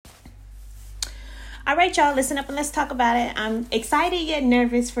All right, y'all, listen up and let's talk about it. I'm excited yet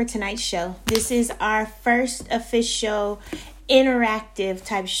nervous for tonight's show. This is our first official interactive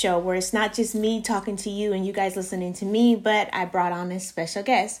type show where it's not just me talking to you and you guys listening to me, but I brought on a special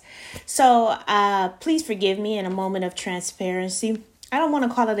guest. So please forgive me in a moment of transparency. I don't want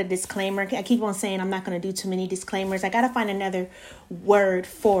to call it a disclaimer. I keep on saying I'm not going to do too many disclaimers. I got to find another word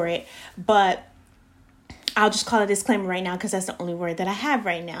for it, but I'll just call it a disclaimer right now because that's the only word that I have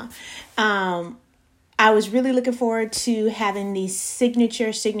right now. I was really looking forward to having the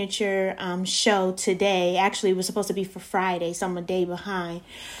signature show today. Actually, it was supposed to be for Friday, so I'm a day behind.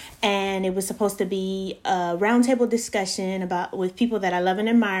 And it was supposed to be a roundtable discussion with people that I love and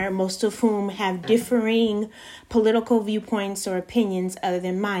admire, most of whom have differing political viewpoints or opinions other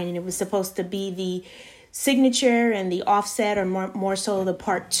than mine. And it was supposed to be the signature and the offset, or more so the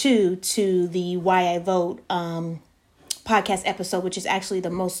part 2 to the Why I Vote podcast episode, which is actually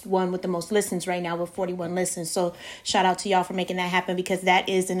the most one with the most listens right now with 41 listens. So shout out to y'all for making that happen, because that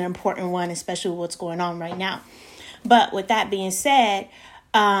is an important one, especially with what's going on right now. But with that being said,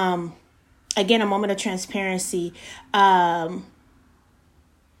 again, a moment of transparency. I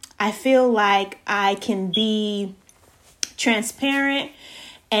feel like I can be transparent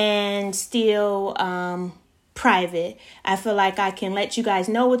and still private. I feel like I can let you guys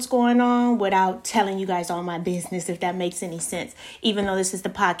know what's going on without telling you guys all my business, if that makes any sense. Even though this is the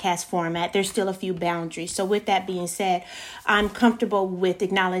podcast format, there's still a few boundaries. So with that being said, I'm comfortable with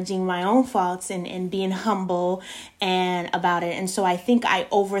acknowledging my own faults and being humble and about it. And so I think I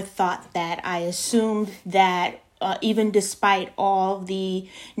overthought that. I assumed that even despite all the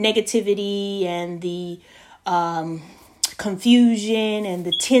negativity and the confusion and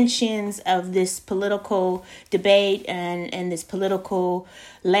the tensions of this political debate and this political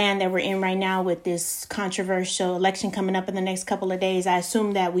land that we're in right now with this controversial election coming up in the next couple of days, I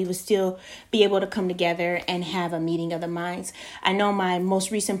assumed that we would still be able to come together and have a meeting of the minds. I know my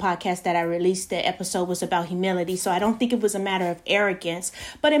most recent podcast that I released, the episode was about humility, so I don't think it was a matter of arrogance,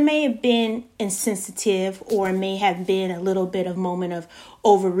 but it may have been insensitive, or it may have been a little bit of moment of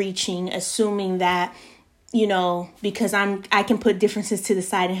overreaching, assuming that, you know, because I can put differences to the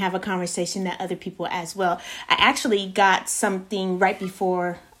side and have a conversation that other people as well. I actually got something right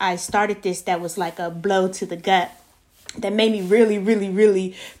before I started this that was like a blow to the gut that made me really, really,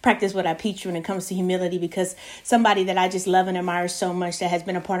 really practice what I preach when it comes to humility, because somebody that I just love and admire so much, that has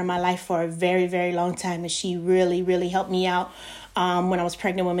been a part of my life for a very, very long time, and she really, really helped me out. When I was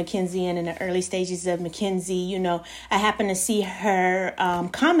pregnant with Mackenzie and in the early stages of Mackenzie, you know, I happened to see her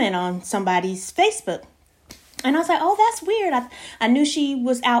comment on somebody's Facebook. And I was like, oh, that's weird. I knew she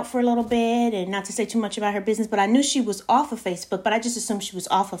was out for a little bit, and not to say too much about her business, but I knew she was off of Facebook, but I just assumed she was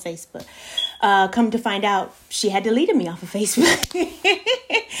off of Facebook. Come to find out, she had deleted me off of Facebook.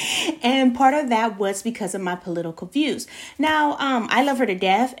 And part of that was because of my political views. Now, I love her to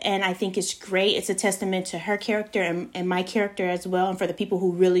death, and I think it's great. It's a testament to her character and my character as well, and for the people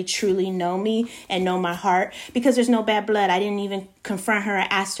who really, truly know me and know my heart, because there's no bad blood. I didn't even confront her or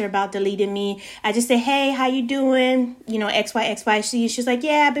ask her about deleting me. I just say, hey, how you doing? You know, XYXYZ. She's like,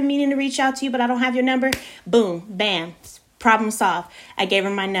 yeah, I've been meaning to reach out to you, but I don't have your number. Boom, bam, problem solved. I gave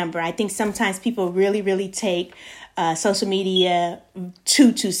her my number. I think sometimes people really, really take social media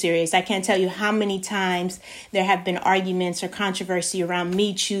too serious. I can't tell you how many times there have been arguments or controversy around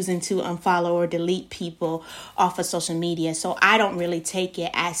me choosing to unfollow or delete people off of social media. So I don't really take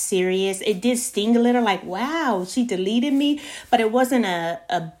it as serious. It did sting a little, like, wow, she deleted me, but it wasn't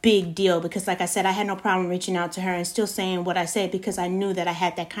a big deal, because like I said, I had no problem reaching out to her and still saying what I said, because I knew that I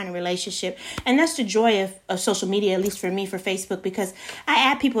had that kind of relationship. And that's the joy of social media, at least for me, for Facebook, because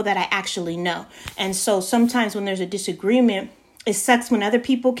I add people that I actually know. And so sometimes when there's a disagreement, it sucks when other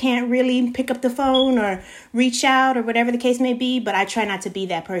people can't really pick up the phone or reach out or whatever the case may be. But I try not to be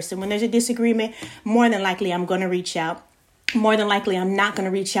that person. When there's a disagreement, more than likely I'm going to reach out. More than likely, I'm not going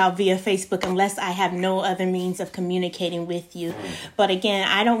to reach out via Facebook unless I have no other means of communicating with you. But again,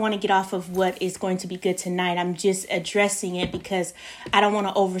 I don't want to get off of what is going to be good tonight. I'm just addressing it because I don't want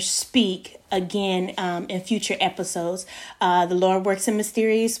to overspeak again in future episodes. The Lord works in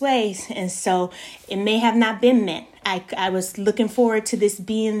mysterious ways. And so it may have not been meant. I was looking forward to this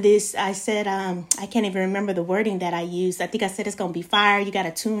being this. I said, I can't even remember the wording that I used. I think I said it's going to be fire. You got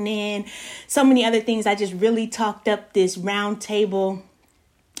to tune in. So many other things. I just really talked up this round table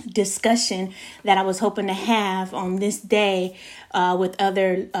discussion that I was hoping to have on this day with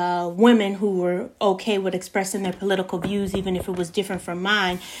other women who were okay with expressing their political views, even if it was different from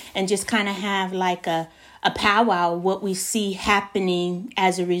mine, and just kind of have like a a powwow, what we see happening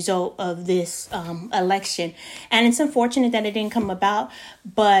as a result of this election. And it's unfortunate that it didn't come about,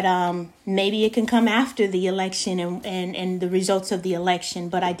 but maybe it can come after the election and the results of the election.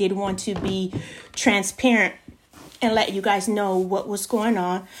 But I did want to be transparent and let you guys know what was going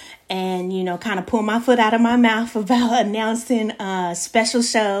on, and, you know, kind of pull my foot out of my mouth about announcing special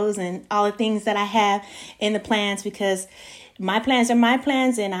shows and all the things that I have in the plans, because my plans are my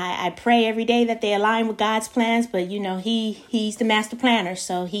plans, and I pray every day that they align with God's plans. But, you know, he's the master planner,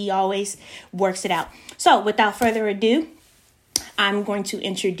 so he always works it out. So without further ado, I'm going to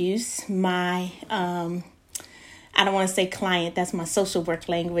introduce my I don't want to say client. That's my social work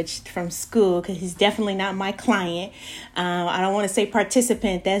language from school, because he's definitely not my client. I don't want to say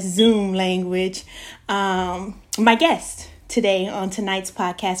participant. That's Zoom language. My guest today on tonight's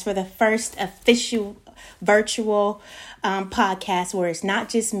podcast for the first official virtual podcast where it's not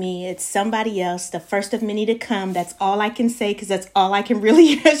just me, it's somebody else, the first of many to come. That's all I can say, because that's all I can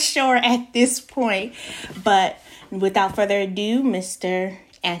really assure at this point. But without further ado, Mr.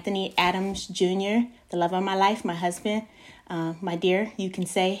 Anthony Adams Jr., the love of my life, my husband, my dear, you can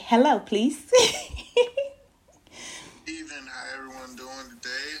say hello, please. Evening, how everyone doing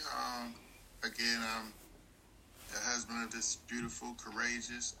today? Again, I'm the husband of this beautiful,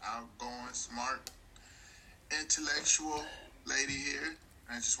 courageous, outgoing, smart, intellectual lady here.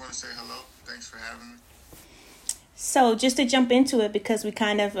 I just want to say hello. Thanks for having me. So just to jump into it, because we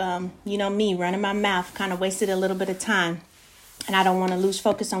kind of, me running my mouth, kind of wasted a little bit of time. And I don't want to lose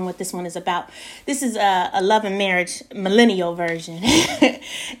focus on what this one is about. This is a love and marriage millennial version.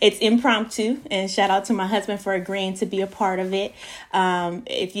 It's impromptu. And shout out to my husband for agreeing to be a part of it.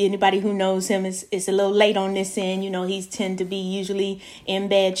 If anybody who knows him is a little late on this end, you know, he's tend to be usually in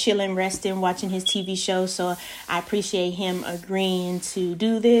bed, chilling, resting, watching his TV show. So I appreciate him agreeing to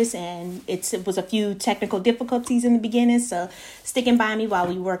do this. And it was a few technical difficulties in the beginning, so sticking by me while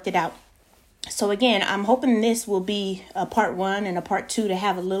we worked it out. So again, I'm hoping this will be a part 1 and a part 2 to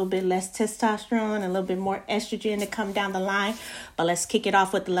have a little bit less testosterone, a little bit more estrogen to come down the line. But let's kick it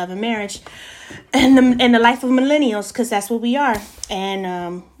off with the love and marriage and the life of millennials, because that's what we are.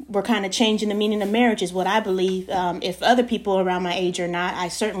 And we're kind of changing the meaning of marriage is what I believe. If other people around my age are not, I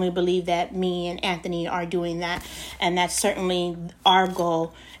certainly believe that me and Anthony are doing that. And that's certainly our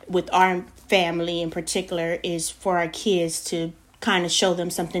goal with our family in particular, is for our kids to kind of show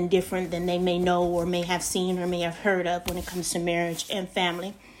them something different than they may know or may have seen or may have heard of when it comes to marriage and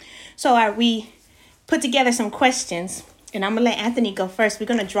family. So we put together some questions, and I'm going to let Anthony go first. We're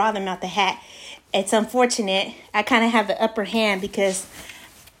going to draw them out the hat. It's unfortunate. I kind of have the upper hand because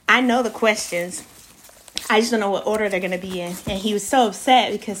I know the questions. I just don't know what order they're going to be in. And he was so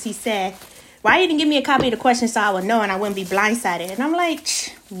upset because he said, why you didn't give me a copy of the questions so I would know and I wouldn't be blindsided? And I'm like,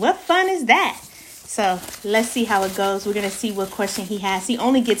 what fun is that? So let's see how it goes. We're going to see what question he has. He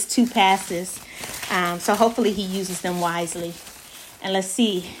only gets 2 passes. So hopefully he uses them wisely. And let's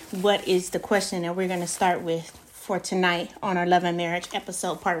see what is the question that we're going to start with for tonight on our Love and Marriage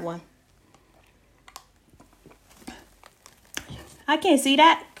episode, part 1. I can't see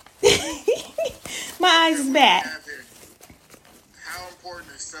that. My eyes is bad. How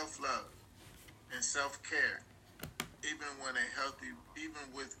important is self-love and self-care, even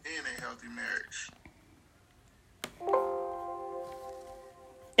within a healthy marriage?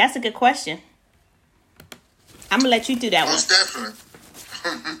 That's a good question. I'm going to let you do that Most one. Definitely.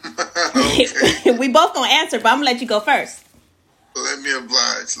 Okay. We both going to answer, but I'm going to let you go first. Let me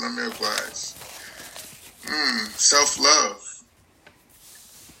oblige. Self-love.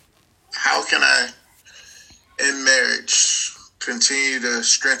 How can I, in marriage, continue to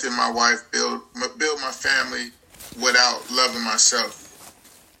strengthen my wife, build my family without loving myself?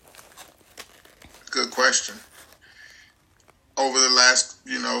 Good question. Over the last,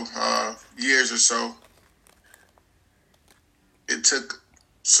 years or so, it took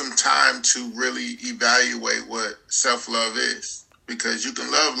some time to really evaluate what self-love is. Because you can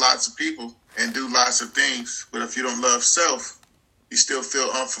love lots of people and do lots of things, but if you don't love self, you still feel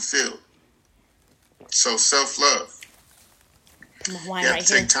unfulfilled. So self-love. You have to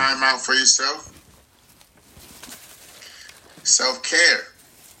take time out for yourself. Self-care.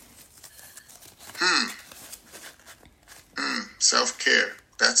 Self-care.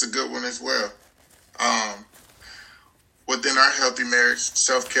 That's a good one as well. Within our healthy marriage,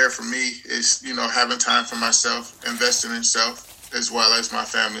 self-care for me is, having time for myself, investing in self, as well as my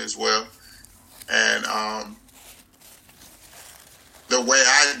family as well. And the way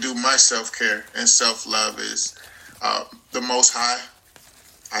I do my self-care and self-love is the Most High.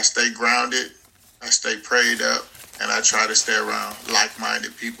 I stay grounded, I stay prayed up, and I try to stay around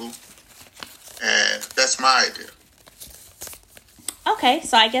like-minded people. And that's my idea. Okay,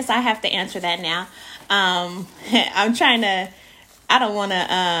 so I guess I have to answer that now. I don't want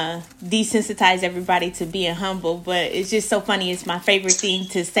to desensitize everybody to being humble, but it's just so funny. It's my favorite thing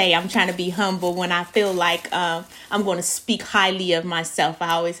to say. I'm trying to be humble when I feel like I'm going to speak highly of myself.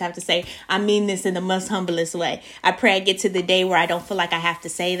 I always have to say, I mean this in the most humblest way. I pray I get to the day where I don't feel like I have to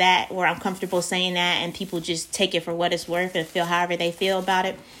say that, where I'm comfortable saying that, and people just take it for what it's worth and feel however they feel about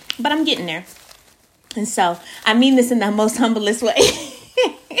it. But I'm getting there. And so I mean this in the most humblest way.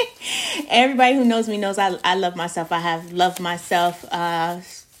 Everybody who knows me knows I love myself. I have loved myself.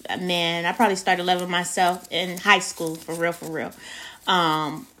 Man, I probably started loving myself in high school, for real.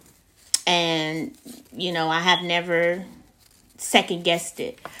 And, you know, I have never second guessed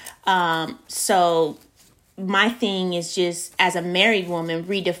it. So my thing is just, as a married woman,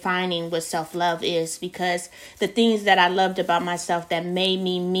 redefining what self-love is, because the things that I loved about myself that made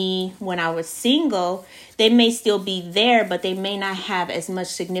me when I was single, they may still be there, but they may not have as much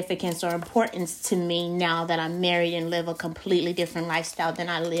significance or importance to me now that I'm married and live a completely different lifestyle than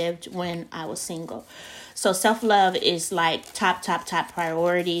I lived when I was single. So self-love is like top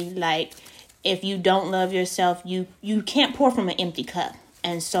priority. Like, if you don't love yourself, you can't pour from an empty cup.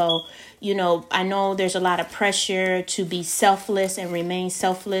 And so, you know, I know there's a lot of pressure to be selfless and remain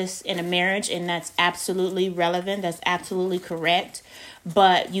selfless in a marriage, and that's absolutely relevant. That's absolutely correct.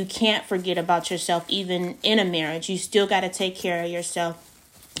 But you can't forget about yourself even in a marriage. You still got to take care of yourself,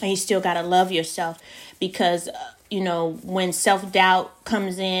 and you still got to love yourself, because, you know, when self-doubt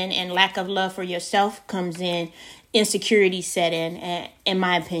comes in lack of love for yourself comes insecurity set in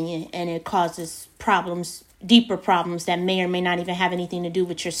my opinion, and it causes problems, deeper problems that may or may not even have anything to do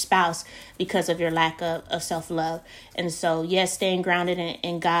with your spouse because of your lack of self-love. And so, yes, staying grounded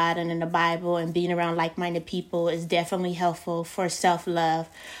in God and in the Bible and being around like-minded people is definitely helpful for self-love.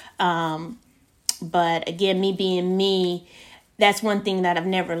 But again, me being me, that's one thing that I've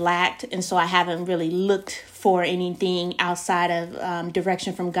never lacked. And so I haven't really looked for anything outside of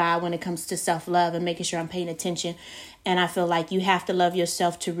direction from God when it comes to self-love and making sure I'm paying attention. And I feel like you have to love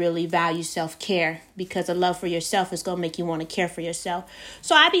yourself to really value self-care, because a love for yourself is going to make you want to care for yourself.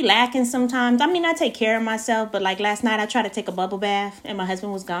 So I be lacking sometimes. I mean, I take care of myself, but like last night I tried to take a bubble bath and my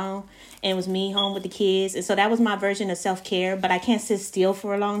husband was gone and it was me home with the kids. And so that was my version of self-care, but I can't sit still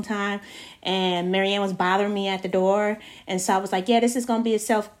for a long time. And Marianne was bothering me at the door. And so I was like, yeah, this is going to be a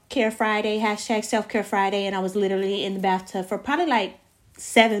self-care Friday, #self-care Friday. And I was literally in the bathtub for probably like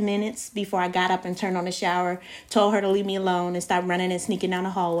 7 minutes before I got up and turned on the shower, told her to leave me alone and stop running and sneaking down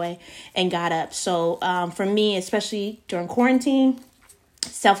the hallway, and got up. So for me, especially during quarantine,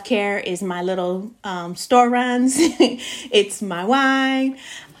 self-care is my little store runs. It's my wine.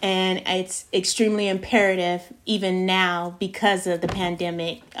 And it's extremely imperative, even now, because of the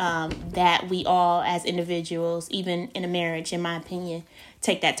pandemic, that we all as individuals, even in a marriage, in my opinion,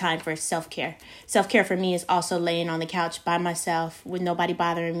 take that time for self-care. Self-care for me is also laying on the couch by myself with nobody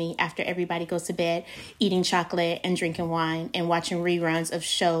bothering me after everybody goes to bed, eating chocolate and drinking wine and watching reruns of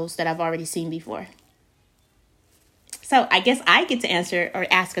shows that I've already seen before. So I guess I get to answer or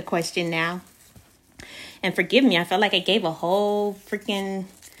ask a question now. And forgive me, I felt like I gave a whole freaking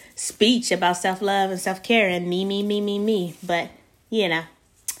speech about self-love and self-care and me. But, you know,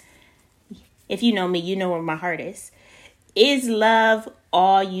 if you know me, you know where my heart is. Is love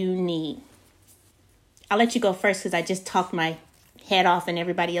all you need? I'll let you go first because I just talked my head off and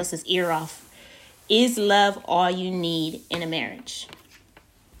everybody else's ear off. Is love all you need in a marriage?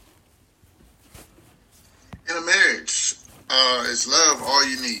 In a marriage, is love all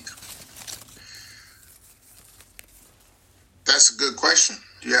you need? That's a good question.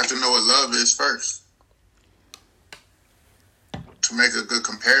 You have to know what love is first to make a good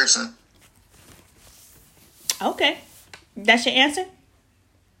comparison. Okay. That's your answer?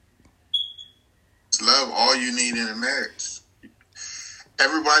 Is love all you need in a marriage?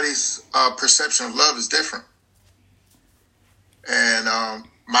 Everybody's perception of love is different. And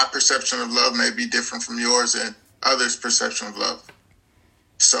my perception of love may be different from yours and others' perception of love.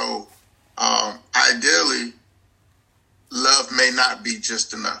 So ideally, love may not be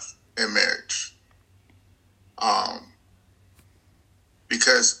just enough in marriage.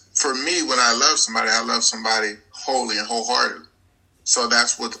 Because for me, when I love somebody wholly and wholeheartedly. So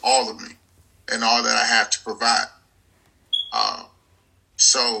that's with all of me and all that I have to provide.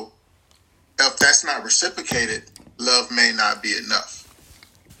 So if that's not reciprocated, love may not be enough.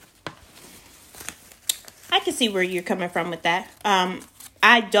 I can see where you're coming from with that.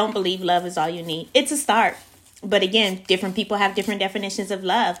 I don't believe love is all you need. It's a start. But again, different people have different definitions of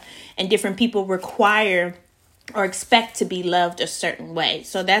love, and different people require or expect to be loved a certain way.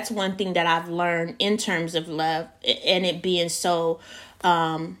 So that's one thing that I've learned in terms of love, and it being so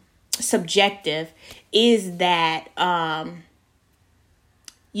subjective, is that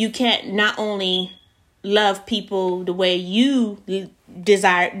you can't not only love people the way you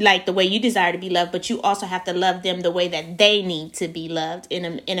desire, like the way you desire to be loved, but you also have to love them the way that they need to be loved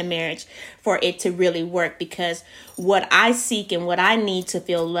in a marriage for it to really work. Because what I seek and what I need to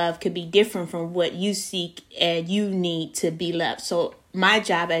feel loved could be different from what you seek and you need to be loved. So my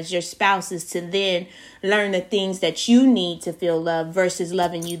job as your spouse is to then learn the things that you need to feel loved versus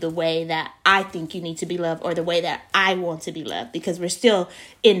loving you the way that I think you need to be loved or the way that I want to be loved, because we're still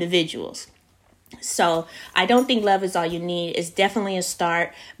individuals. So I don't think love is all you need. It's definitely a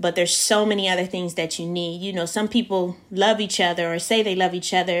start, but there's so many other things that you need. You know, some people love each other or say they love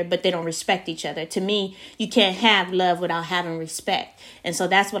each other, but they don't respect each other. To me, you can't have love without having respect. And so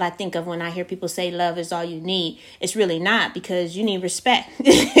that's what I think of when I hear people say love is all you need. It's really not, because you need respect.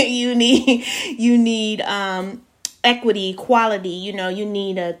 you need equity, equality, you know, you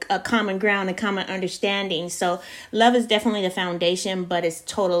need a common ground, a common understanding. So love is definitely the foundation, but it's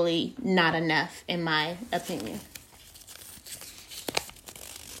totally not enough, in my opinion.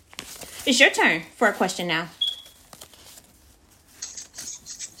 It's your turn for a question now.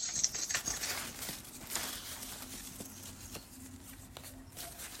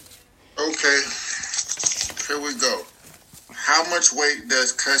 Okay, here we go. How much weight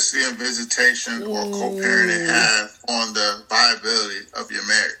does custody and visitation or co-parenting have on the viability of your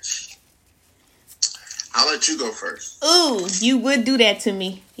marriage? I'll let you go first. Ooh, you would do that to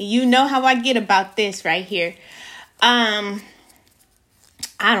me. You know how I get about this right here. I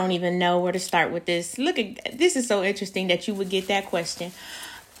don't even know where to start with this. Look at this. Is so interesting that you would get that question.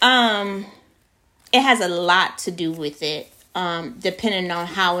 It has a lot to do with it, depending on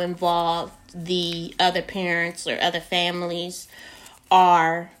how involved the other parents or other families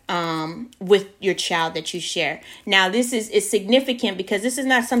are with your child that you share. Now, this is significant because this is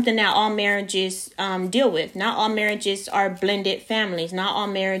not something that all marriages deal with. Not all marriages are blended families. Not all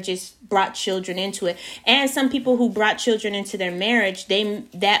marriages brought children into it. And some people who brought children into their marriage,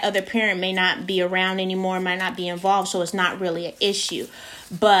 that other parent may not be around anymore, might not be involved, so it's not really an issue.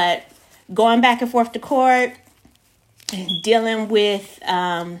 But going back and forth to court, dealing with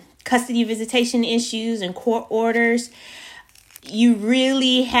custody visitation issues and court orders, you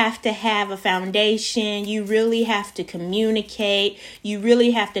really have to have a foundation. You really have to communicate. You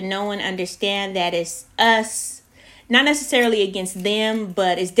really have to know and understand that it's us, not necessarily against them,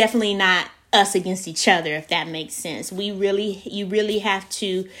 but it's definitely not us against each other, if that makes sense. You really have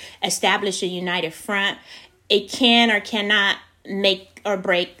to establish a united front. It can or cannot make or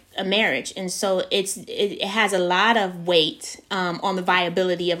break a marriage. And so it has a lot of weight on the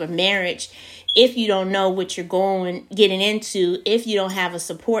viability of a marriage if you don't know what you're getting into, if you don't have a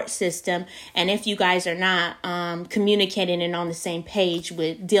support system, and if you guys are not communicating and on the same page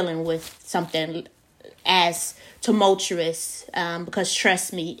with dealing with something as tumultuous, because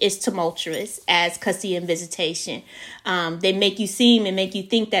trust me, it's tumultuous as custody and visitation. They make you seem and make you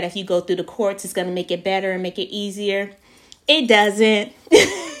think that if you go through the courts, it's going to make it better and make it easier. It doesn't.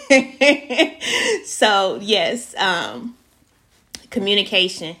 So yes,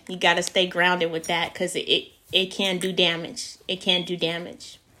 communication. You got to stay grounded with that, because it can do damage. It can do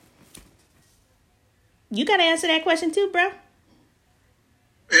damage. You got to answer that question too, bro.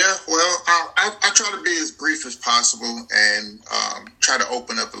 Yeah, well, I try to be as brief as possible and try to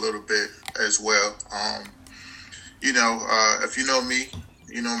open up a little bit as well. If you know me,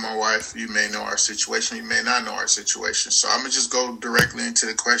 you know my wife, you may know our situation, you may not know our situation. So I'm going to just go directly into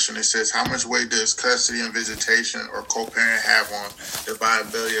the question. It says, how much weight does custody and visitation or co-parent have on the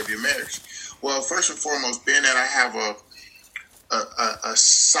viability of your marriage? Well, first and foremost, being that I have a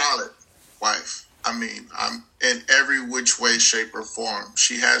solid wife, I mean, I'm in every which way, shape, or form.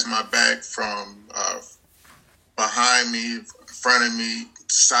 She has my back from behind me, in front of me,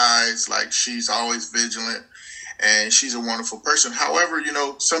 sides. Like, she's always vigilant, and she's a wonderful person. However,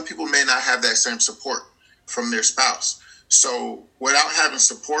 some people may not have that same support from their spouse. So without having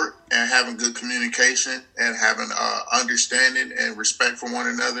support and having good communication and having understanding and respect for one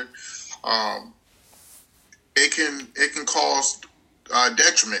another, it can cause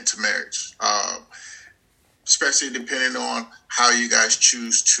detriment to marriage, especially depending on how you guys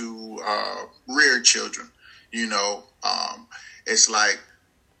choose to rear children. It's like,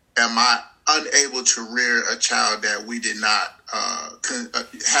 am I unable to rear a child that we did not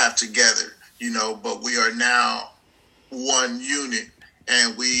have together, but we are now one unit,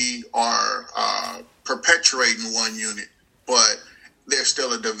 and we are perpetuating one unit, but there's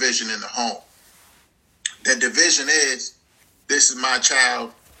still a division in the home. The division is, this is my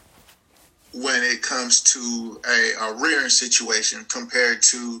child when it comes to a rearing situation, compared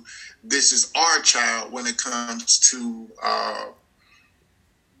to this is our child when it comes to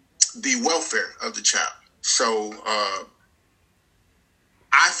the welfare of the child. So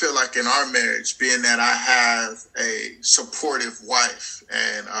I feel like in our marriage, being that I have a supportive wife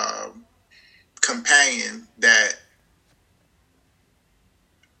and companion, that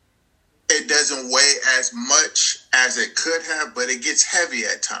it doesn't weigh as much as it could have, but it gets heavy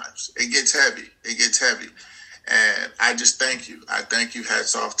at times. It gets heavy. And I just thank you. I thank you.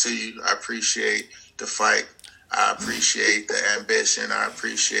 Hats off to you. I appreciate the fight. I appreciate the ambition. I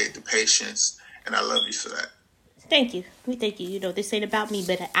appreciate the patience. And I love you for that. Thank you. We thank you. You know, this ain't about me,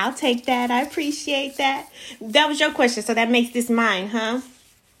 but I'll take that. I appreciate that. That was your question, so that makes this mine, huh?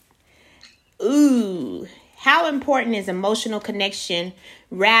 Ooh. How important is emotional connection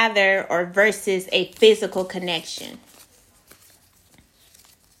rather or versus a physical connection?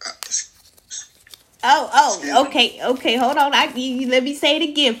 Okay. Hold on. Let me say it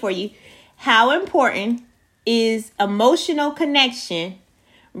again for you. How important is emotional connection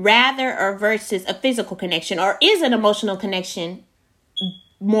rather or versus a physical connection? Or is an emotional connection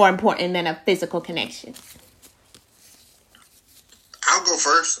more important than a physical connection? I'll go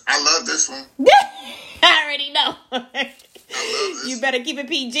first. I love this one. I already know. I love this. You better keep it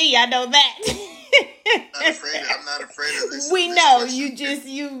PG. I know that. I'm not afraid of this. We know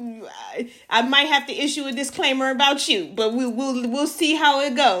I might have to issue a disclaimer about you, but we'll see how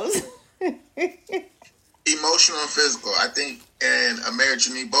it goes. Emotional and physical. I think in a marriage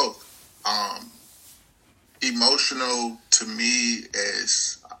you need both. Emotional to me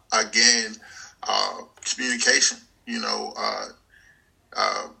is, again, communication.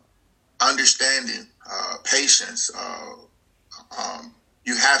 Understanding, patience.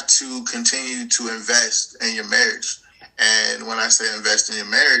 You have to continue to invest in your marriage. And when I say invest in your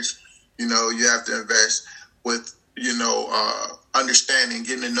marriage, you have to invest with, understanding,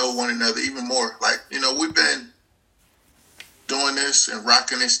 getting to know one another even more. Like, we've been doing this and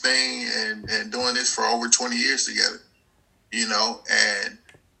rocking this thing and doing this for over 20 years together, and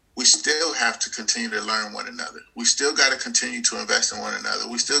we still have to continue to learn one another. We still got to continue to invest in one another.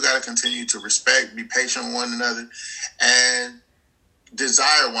 We still got to continue to respect, be patient with one another, and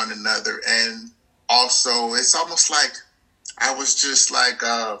desire one another. And also, it's almost like I was just like,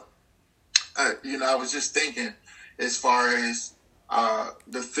 I was just thinking as far as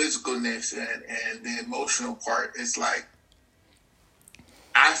the physicalness and the emotional part. It's like,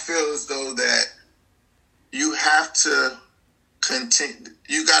 I feel as though that you have to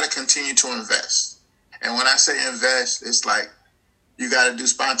you got to continue to invest. And when I say invest, it's like you got to do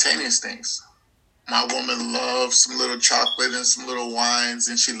spontaneous things. My woman loves some little chocolate and some little wines,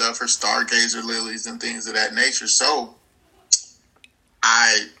 and she loves her stargazer lilies and things of that nature. So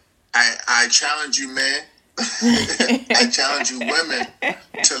I challenge you, men. I challenge you, women,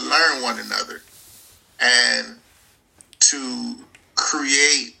 to learn one another and to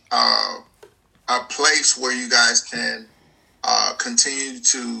create a place where you guys can continue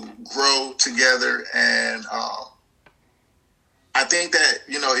to grow together. And I think that,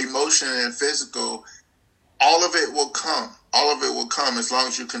 emotion and physical, all of it will come. All of it will come as long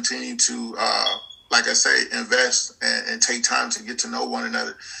as you continue to, like I say, invest and take time to get to know one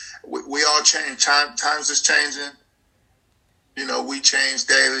another. We all change. Times is changing. We change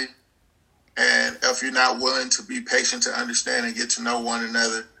daily. And if you're not willing to be patient to understand and get to know one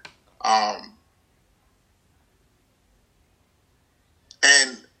another,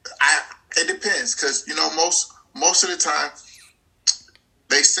 and it depends, because most of the time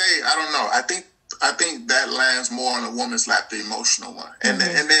they say, I don't know. I think that lands more on a woman's lap, the emotional one, and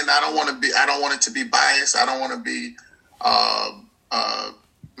then I don't want it to be biased. I don't want to be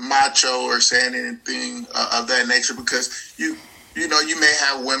macho or saying anything of that nature, because you may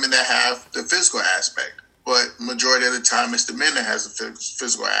have women that have the physical aspect, but majority of the time it's the men that has the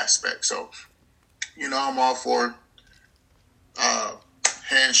physical aspect. So, I'm all for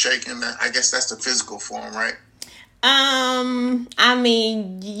handshaking. I guess that's the physical form, right? I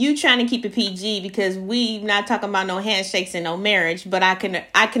mean, you trying to keep it PG because we not talking about no handshakes and no marriage, but I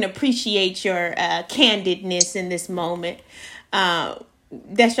can appreciate your candidness in this moment.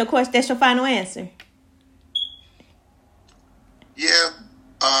 That's your question. That's your final answer. Yeah.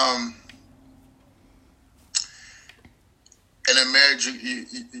 In a marriage,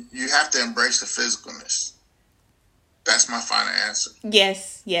 you have to embrace the physicalness. That's my final answer.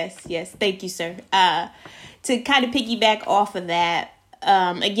 Yes. Thank you, sir. To kind of piggyback off of that,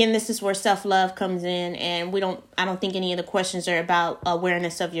 again, this is where self-love comes in, and I don't think any of the questions are about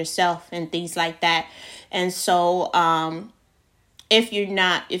awareness of yourself and things like that. And so, if you're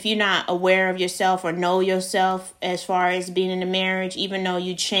not aware of yourself or know yourself as far as being in a marriage, even though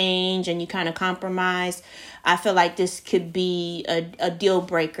you change and you kind of compromise, I feel like this could be a deal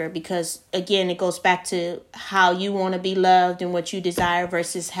breaker, because again, it goes back to how you want to be loved and what you desire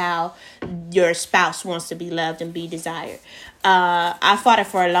versus how your spouse wants to be loved and be desired. I fought it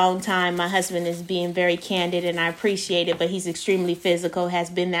for a long time. My husband is being very candid, and I appreciate it, but he's extremely physical, has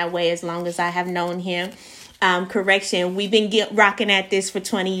been that way as long as I have known him. Correction, we've been rocking at this for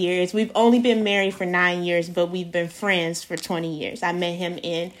 20 years. We've only been married for 9 years, but we've been friends for 20 years. I met him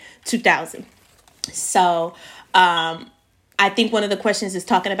in 2000. So I think one of the questions is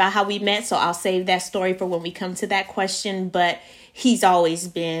talking about how we met. So I'll save that story for when we come to that question. But he's always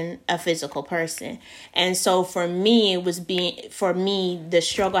been a physical person. And so for me, the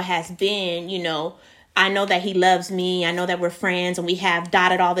struggle has been, I know that he loves me. I know that we're friends, and we have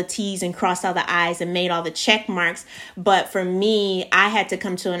dotted all the T's and crossed all the I's and made all the check marks. But for me, I had to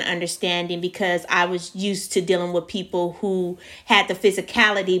come to an understanding, because I was used to dealing with people who had the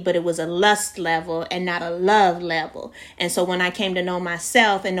physicality, but it was a lust level and not a love level. And so when I came to know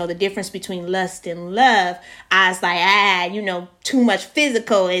myself and know the difference between lust and love, I was like, too much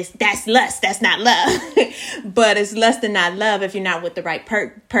physical that's lust. That's not love. But it's lust and not love if you're not with the right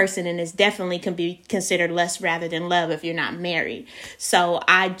person. And it's definitely can be considered lust rather than love if you're not married. So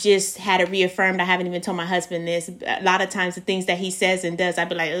I just had it reaffirmed. I haven't even told my husband this. A lot of times the things that he says and does, I'd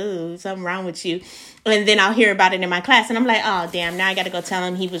be like, oh, something wrong with you. And then I'll hear about it in my class, and I'm like, oh, damn, now I got to go tell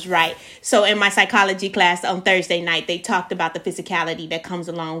him he was right. So in my psychology class on Thursday night, they talked about the physicality that comes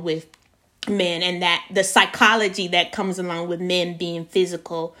along with men, and that the psychology that comes along with men being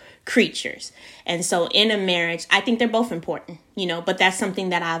physical creatures. And so in a marriage, I think they're both important, but that's something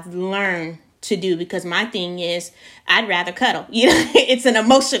that I've learned to do, because my thing is I'd rather cuddle, it's an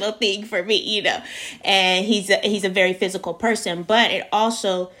emotional thing for me, and he's a very physical person, but it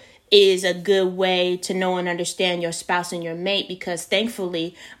also is a good way to know and understand your spouse and your mate, because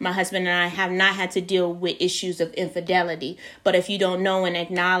thankfully my husband and I have not had to deal with issues of infidelity. But if you don't know and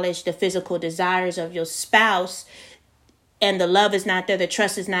acknowledge the physical desires of your spouse, and the love is not there, the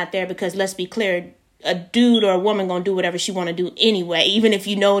trust is not there, because let's be clear, a dude or a woman gonna do whatever she want to do anyway, even if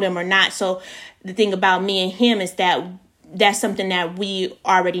you know them or not. So the thing about me and him is that that's something that we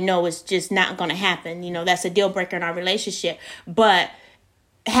already know is just not going to happen. That's a deal breaker in our relationship. But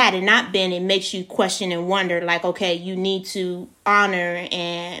had it not been, it makes you question and wonder, like, okay, you need to honor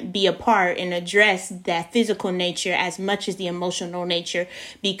and be a part and address that physical nature as much as the emotional nature,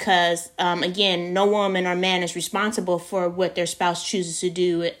 because, again, no woman or man is responsible for what their spouse chooses to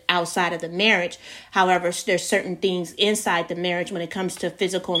do outside of the marriage. However, there's certain things inside the marriage when it comes to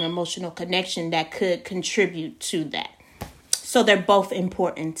physical and emotional connection that could contribute to that. So they're both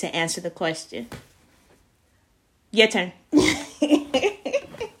important, to answer the question. Your turn.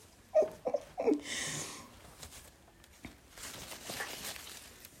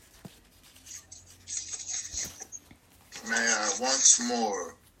 Man, once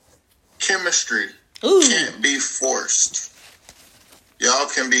more, chemistry Ooh. Can't be forced. Y'all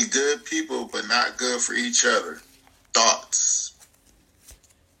can be good people, but not good for each other. Thoughts?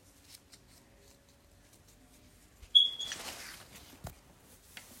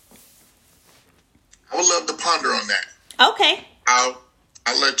 I would love to ponder on that. Okay. I'll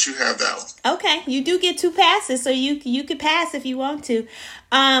let you have that one. Okay, you do get 2 passes, so you could pass if you want to.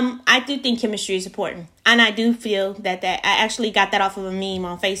 I do think chemistry is important, and I do feel that I actually got that off of a meme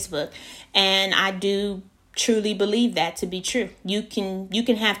on Facebook, and I do truly believe that to be true. You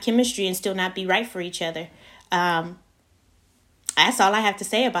can have chemistry and still not be right for each other. That's all I have to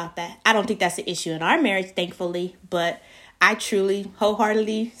say about that. I don't think that's an issue in our marriage, thankfully, but I truly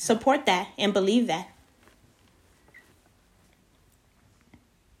wholeheartedly support that and believe that.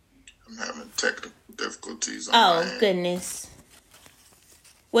 I'm having technical difficulties on my end. Oh, goodness.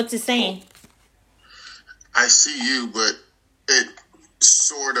 What's it saying? I see you, but it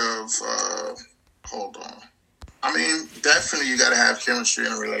sort of, hold on. I mean, definitely you got to have chemistry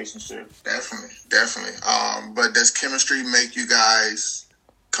in a relationship. Definitely. But does chemistry make you guys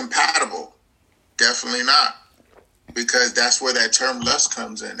compatible? Definitely not. Because that's where that term lust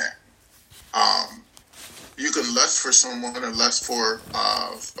comes in at. You can lust for someone or lust for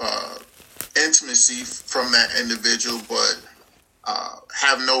intimacy from that individual, but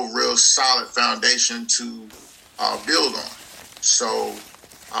have no real solid foundation to build on. So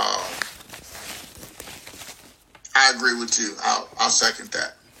I agree with you. I'll second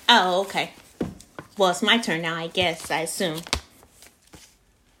that. Oh, okay. Well, it's my turn now, I guess, I assume.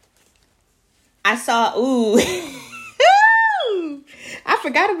 I saw, ooh, I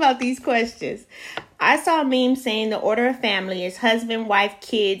forgot about these questions. I saw a meme saying the order of family is husband, wife,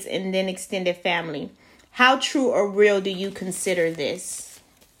 kids, and then extended family. How true or real do you consider this?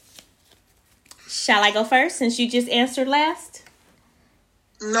 Shall I go first since you just answered last?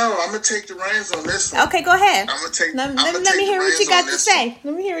 No, I'm going to take the reins on this one. Okay, go ahead. I'm going to take Let me hear what you got to say.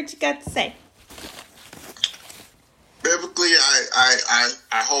 Let me hear what you got to say. Biblically, I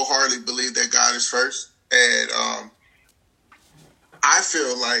wholeheartedly believe that God is first. And I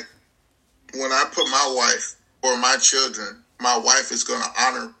feel like when I put my wife or my children, my wife is going to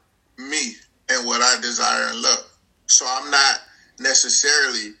honor me and what I desire and love. So I'm not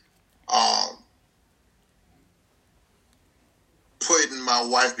necessarily putting my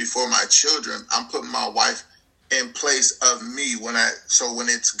wife before my children. I'm putting my wife in place of me. So when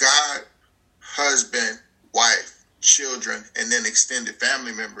it's God, husband, wife, children, and then extended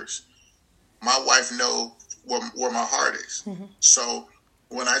family members, my wife know where my heart is. Mm-hmm. So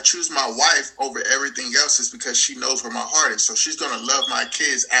when I choose my wife over everything else, it's because she knows where my heart is. So she's going to love my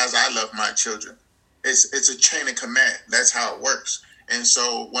kids as I love my children. It's a chain of command. That's how it works. And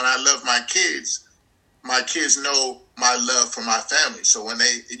so when I love my kids know my love for my family. So when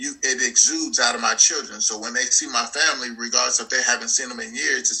it exudes out of my children. So when they see my family, regardless if they haven't seen them in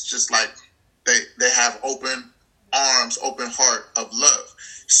years, it's just like they have open arms, open heart of love.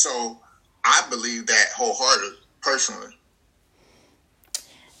 So I believe that wholeheartedly, personally.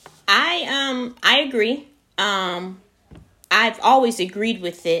 I agree. I've always agreed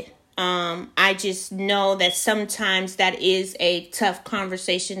with it. I just know that sometimes that is a tough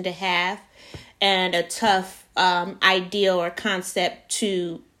conversation to have and a tough ideal or concept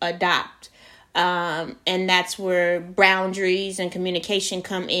to adopt. And that's where boundaries and communication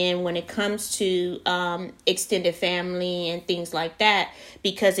come in when it comes to extended family and things like that,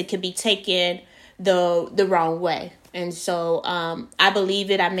 because it can be taken the wrong way. And so I believe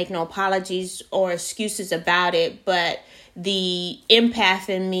it. I make no apologies or excuses about it, but the empath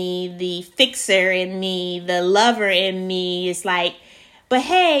in me, the fixer in me, the lover in me is like, but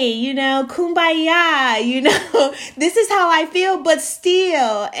hey, kumbaya, this is how I feel, but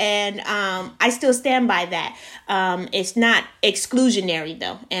still. And I still stand by that. It's not exclusionary,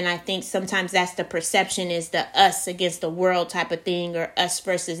 though. And I think sometimes that's the perception, is the us against the world type of thing, or us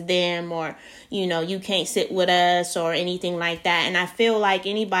versus them, or, you can't sit with us or anything like that. And I feel like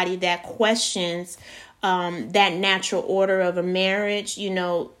anybody that questions that natural order of a marriage, you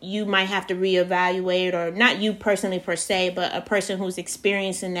might have to reevaluate, or not you personally per se, but a person who's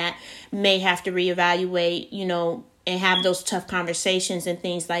experiencing that may have to reevaluate, and have those tough conversations and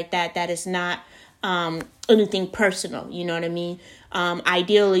things like that. That is not anything personal. You know what I mean?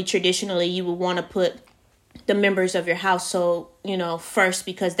 Ideally, traditionally, you would want to put the members of your household, first,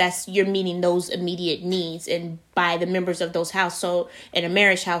 because you're meeting those immediate needs. And by the members of those household in a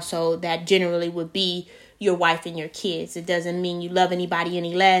marriage household, that generally would be your wife and your kids. It doesn't mean you love anybody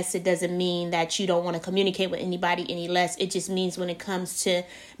any less. It doesn't mean that you don't want to communicate with anybody any less. It just means when it comes to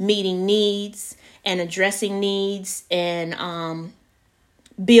meeting needs and addressing needs and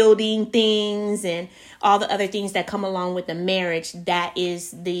building things and all the other things that come along with the marriage, that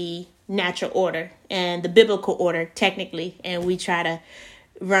is the natural order and the biblical order, technically. And we try to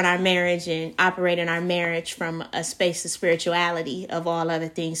run our marriage and operate in our marriage from a space of spirituality, of all other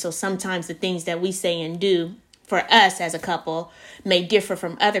things. So sometimes the things that we say and do for us as a couple may differ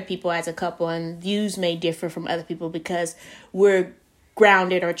from other people as a couple, and views may differ from other people, because we're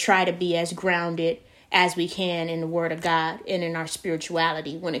grounded, or try to be as grounded as we can in the Word of God and in our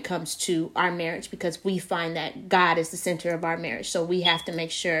spirituality when it comes to our marriage, because we find that God is the center of our marriage. So we have to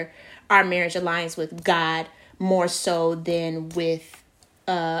make sure our marriage aligns with God more so than with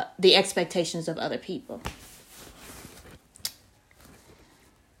the expectations of other people.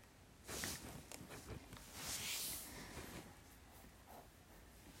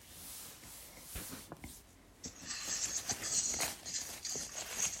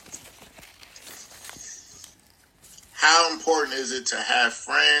 How important is it to have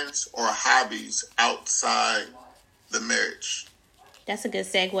friends or hobbies outside the marriage? That's a good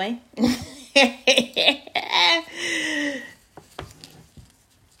segue.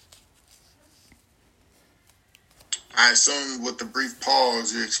 I assume with the brief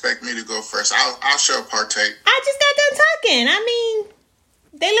pause, you expect me to go first. I'll sure partake. I just got done talking. I mean,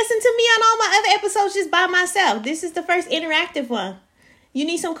 they listen to me on all my other episodes just by myself. This is the first interactive one. You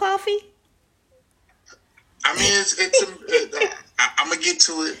need some coffee? I mean, I'm going to get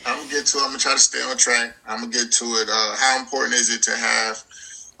to it. I'm going to try to stay on track. I'm going to get to it. How important is it to have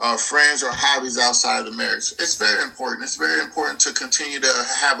friends or hobbies outside of the marriage? It's very important. It's very important to continue to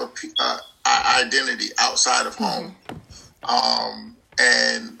have identity outside of home.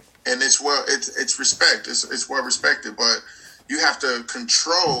 And it's well, it's respect. It's well respected, but you have to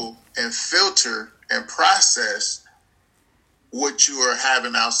control and filter and process what you are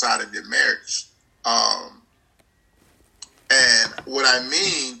having outside of your marriage. And what I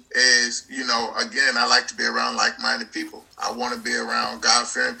mean is, again, I like to be around like-minded people. I want to be around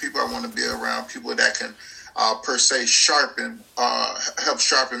God-fearing people. I want to be around people that can, per se, help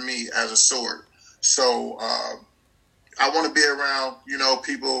sharpen me as a sword. So I want to be around,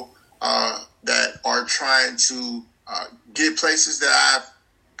 people that are trying to get places that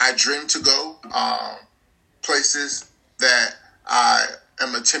I dream to go, places that I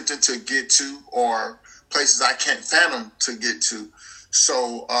am attempting to get to, or places I can't fathom to get to.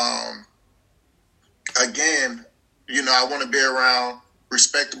 So, again, I want to be around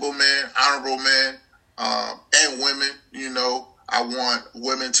respectable men, honorable men, and women. I want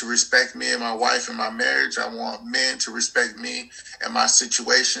women to respect me and my wife and my marriage. I want men to respect me and my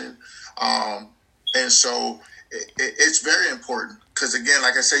situation. And so it's very important because, again,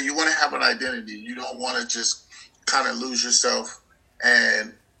 like I said, you want to have an identity. You don't want to just kind of lose yourself.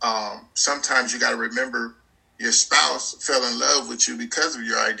 And sometimes you got to remember your spouse fell in love with you because of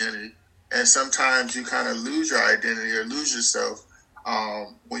your identity. And sometimes you kind of lose your identity or lose yourself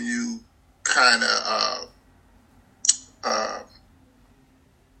when you kind of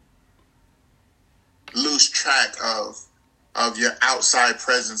lose track of your outside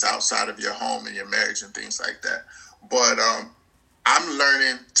presence outside of your home and your marriage and things like that. But I'm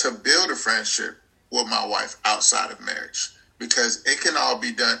learning to build a friendship with my wife outside of marriage, because it can all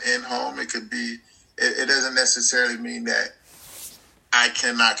be done in home. It could be, it doesn't necessarily mean that I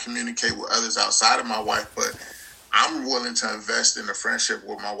cannot communicate with others outside of my wife, but I'm willing to invest in a friendship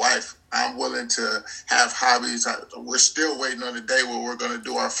with my wife. I'm willing to have hobbies. We're still waiting on the day where we're going to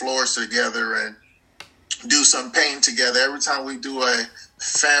do our floors together and do some painting together. Every time we do a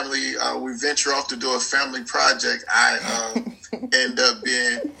family, we venture off to do a family project, I end up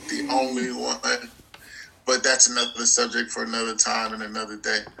being the only one. But that's another subject for another time and another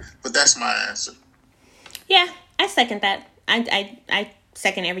day. But that's my answer. Yeah, I second that. I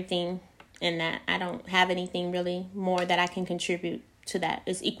second everything in that. I don't have anything really more that I can contribute to that.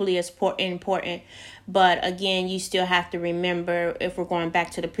 It's equally as important. But again, you still have to remember, if we're going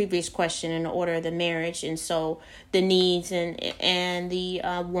back to the previous question, in the order of the marriage, and so the needs and the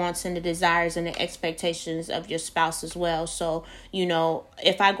wants and the desires and the expectations of your spouse as well. So,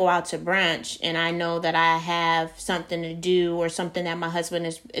 if I go out to brunch and I know that I have something to do, or something that my husband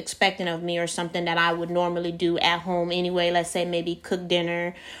is expecting of me, or something that I would normally do at home anyway, let's say maybe cook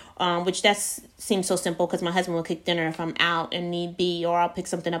dinner, which seems so simple because my husband will cook dinner if I'm out and need be, or I'll pick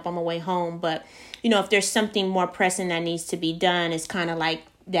something up on my way home. But, if there's something more pressing that needs to be done, it's kind of like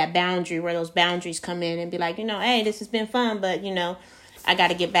that boundary, where those boundaries come in and be like, hey, this has been fun, but, I got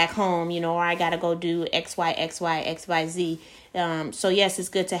to get back home, or I got to go do X, Y, X, Y, X, Y, Z. So yes, it's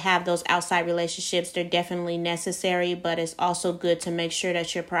good to have those outside relationships. They're definitely necessary, but it's also good to make sure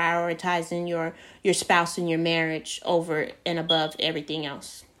that you're prioritizing your spouse and your marriage over and above everything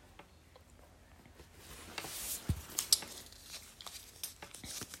else.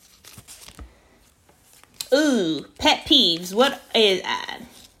 Ooh, pet peeves. What is...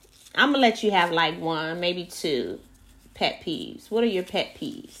 I'm going to let you have like one, maybe two pet peeves. What are your pet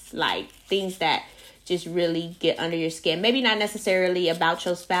peeves? Like things that just really get under your skin. Maybe not necessarily about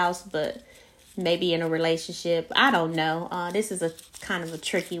your spouse, but maybe in a relationship. I don't know. This is a kind of a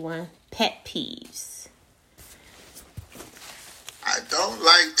tricky one. Pet peeves. I don't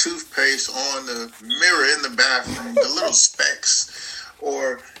like toothpaste on the mirror in the bathroom. The little specks,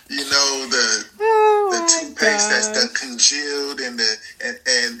 or the toothpaste that's done congealed, and the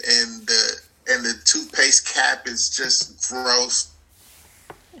toothpaste cap is just gross.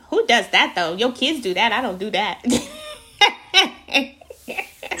 Who does that though? Your kids do that. I don't do that.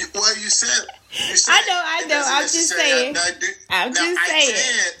 Well, you said I know. I'm just saying.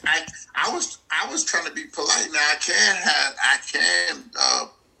 I was trying to be polite. Now I can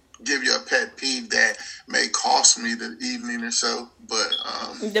give you a pet peeve that may cost me the evening or so, but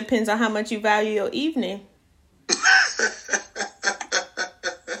it depends on how much you value your evening.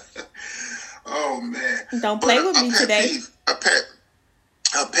 Oh man! Don't play with me today. A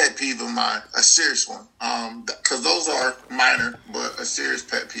pet peeve of mine, a serious one. Because those are minor, but a serious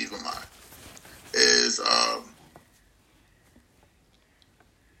pet peeve of mine is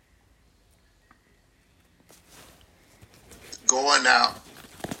going out,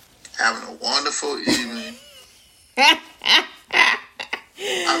 having a wonderful evening. I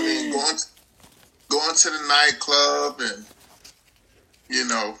mean, going to the nightclub and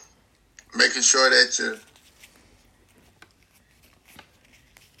making sure that you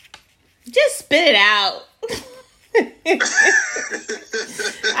just spit it out.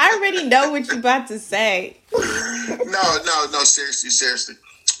 I already know what you're about to say. No. Seriously.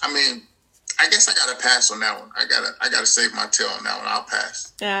 I mean, I guess I gotta pass on that one. I gotta save my tail on that one. I'll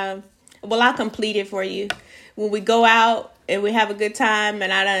pass. Well, I'll complete it for you. When we go out and we have a good time,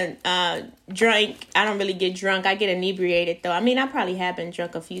 and I don't drink. I don't really get drunk. I get inebriated though. I mean, I probably have been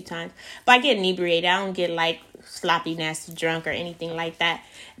drunk a few times, but I get inebriated. I don't get like sloppy, nasty drunk or anything like that.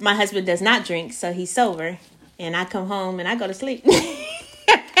 My husband does not drink, so he's sober. And I come home and I go to sleep.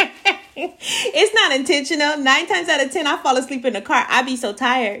 It's not intentional. 9 times out of 10, I fall asleep in the car. I be so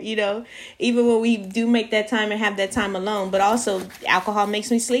tired, even when we do make that time and have that time alone. But also, alcohol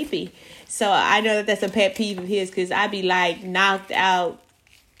makes me sleepy. So I know that that's a pet peeve of his, because I be like knocked out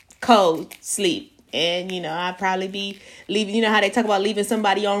cold sleep. And, I probably be leaving. You know how they talk about leaving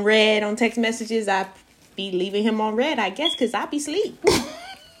somebody on red on text messages? I be leaving him on red, I guess, because I be asleep.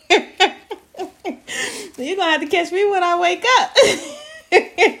 You're going to have to catch me when I wake up.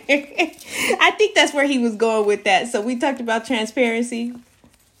 I think that's where he was going with that. So we talked about transparency.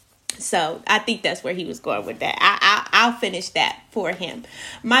 So I think that's where he was going with that. I'll finish that for him.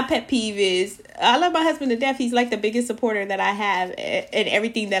 My pet peeve is, I love my husband to death. He's like the biggest supporter that I have in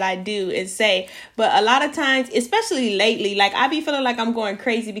everything that I do and say. But a lot of times, especially lately, like I be feeling like I'm going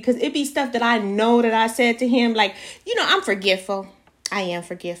crazy because it be stuff that I know that I said to him. Like, I'm forgetful. I am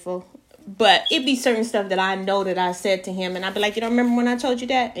forgetful. But it be certain stuff that I know that I said to him. And I'd be like, you don't remember when I told you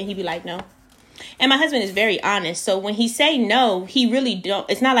that? And he'd be like, no. And my husband is very honest. So when he say no, he really don't.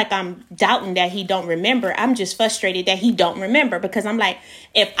 It's not like I'm doubting that he don't remember. I'm just frustrated that he don't remember. Because I'm like,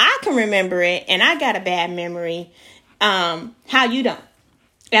 if I can remember it and I got a bad memory, how you don't?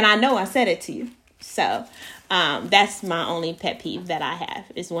 And I know I said it to you. So that's my only pet peeve that I have.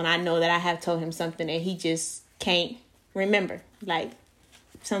 Is when I know that I have told him something and he just can't remember. Like,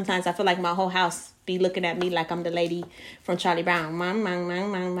 sometimes I feel like my whole house be looking at me like I'm the lady from Charlie Brown.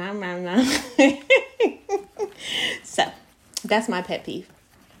 So, that's my pet peeve.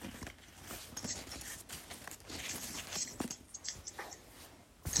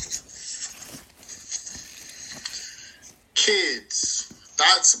 Kids.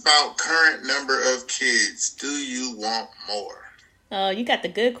 Thoughts about current number of kids. Do you want more? Oh, you got the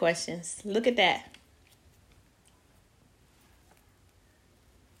good questions. Look at that.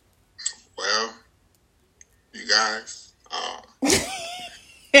 Well, you guys,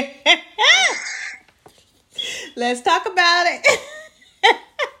 let's talk about it.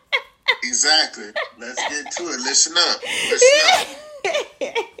 Exactly. Let's get to it. Listen up.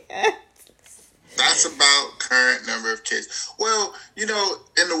 That's about current number of kids. Well, in the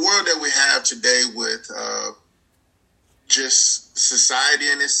world that we have today with just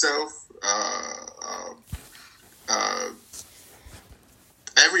society in itself,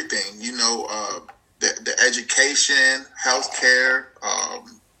 everything, the education, healthcare,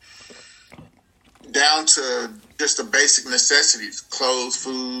 down to just the basic necessities, clothes,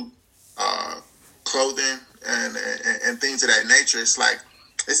 food, clothing, and things of that nature. It's like,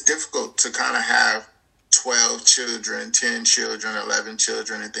 it's difficult to kind of have 12 children, 10 children, 11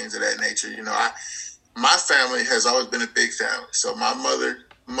 children, and things of that nature. My family has always been a big family. So my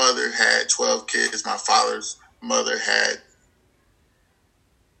mother had 12 kids. My father's mother had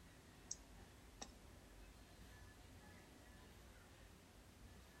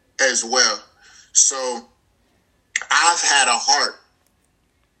as well. So I've had a heart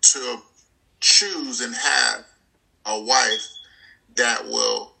to choose and have a wife that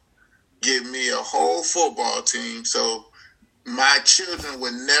will give me a whole football team, so my children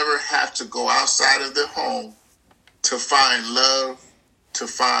would never have to go outside of the home to find love, to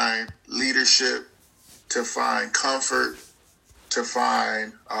find leadership, to find comfort, to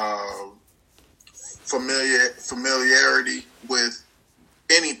find familiarity with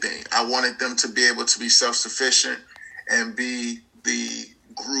anything. I wanted them to be able to be self-sufficient and be the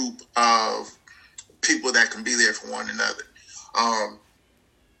group of people that can be there for one another.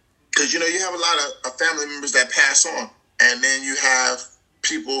 Because, you have a lot of family members that pass on, and then you have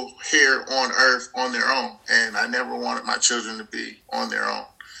people here on earth on their own. And I never wanted my children to be on their own.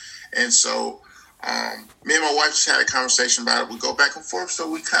 And so me and my wife just had a conversation about it. We go back and forth.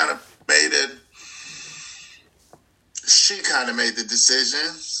 So she kind of made the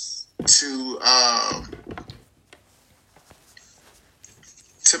decision to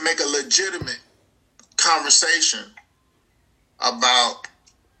make a legitimate conversation about,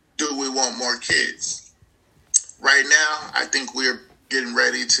 do we want more kids? Right now, I think we're getting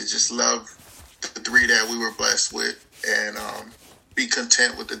ready to just love the 3 that we were blessed with. And be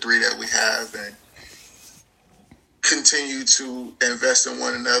content with the 3 that we have and continue to invest in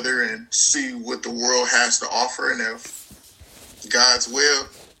one another and see what the world has to offer. And if God's will,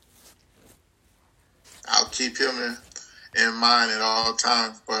 I'll keep him in mind at all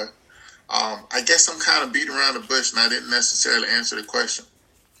times. But I guess I'm kind of beating around the bush and I didn't necessarily answer the question.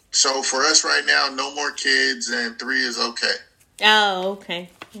 So for us right now, no more kids and 3 is okay. Oh, okay.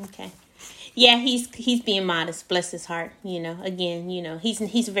 Okay. Yeah, he's being modest. Bless his heart. Again,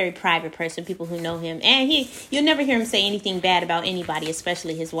 he's a very private person. People who know him, and you'll never hear him say anything bad about anybody,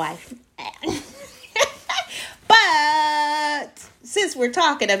 especially his wife. But since we're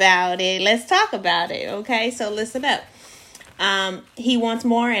talking about it, let's talk about it. Okay, so listen up. He wants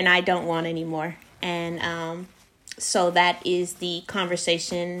more, and I don't want any more, and so that is the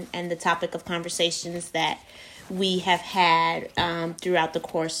conversation and the topic of conversations that we have had throughout the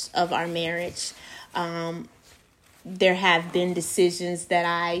course of our marriage. There have been decisions that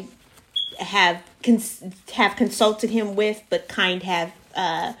I have consulted him with, but have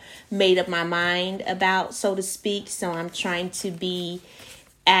made up my mind about, so to speak. So I'm trying to be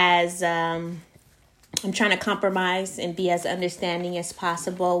I'm trying to compromise and be as understanding as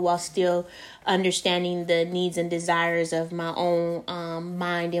possible while still understanding the needs and desires of my own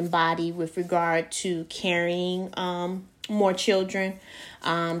mind and body with regard to carrying more children,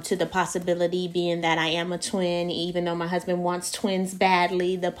 to the possibility being that I am a twin, even though my husband wants twins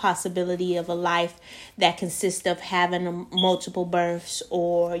badly, the possibility of a life that consists of having multiple births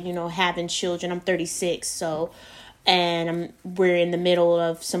or, having children. I'm 36, so, and we're in the middle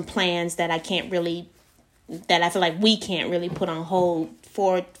of some plans that I feel like we can't really put on hold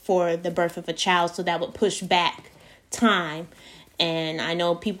for the birth of a child. So that would push back time. And I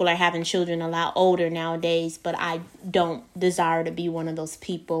know people are having children a lot older nowadays, but I don't desire to be one of those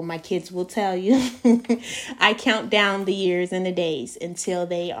people. My kids will tell you. I count down the years and the days until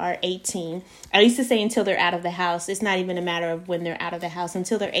they are 18. I used to say until they're out of the house. It's not even a matter of when they're out of the house.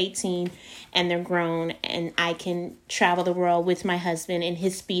 Until they're 18 and they're grown and I can travel the world with my husband in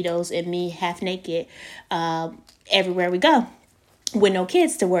his Speedos and me half naked everywhere we go with no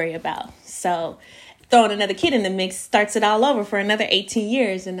kids to worry about. So throwing another kid in the mix starts it all over for another 18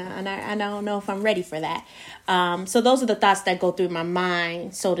 years. And I don't know if I'm ready for that. So those are the thoughts that go through my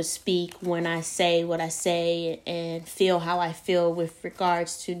mind, so to speak, when I say what I say and feel how I feel with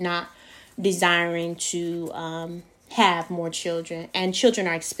regards to not desiring to have more children. And children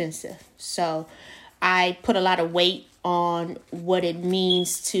are expensive. So I put a lot of weight on what it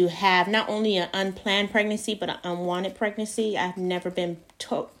means to have not only an unplanned pregnancy, but an unwanted pregnancy. I've never been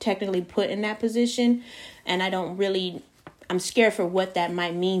technically put in that position. And I'm scared for what that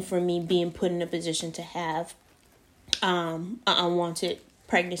might mean for me being put in a position to have an unwanted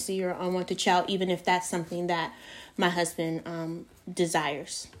pregnancy or unwanted child, even if that's something that my husband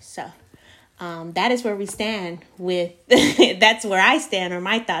desires. So that is where we stand with, that's where I stand, or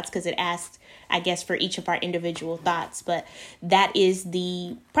my thoughts, because it asked, I guess, for each of our individual thoughts. But that is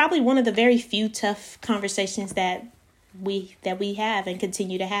probably one of the very few tough conversations that we have and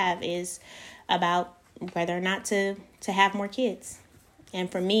continue to have, is about whether or not to have more kids.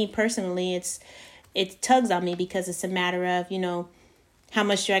 And for me personally, it tugs on me because it's a matter of, how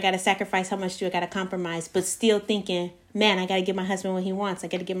much do I got to sacrifice? How much do I got to compromise? But still thinking, man, I got to give my husband what he wants. I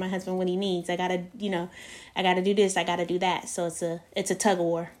got to give my husband what he needs. I got to, I got to do this. I got to do that. So it's a tug of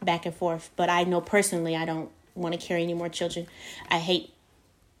war back and forth. But I know personally, I don't want to carry any more children. I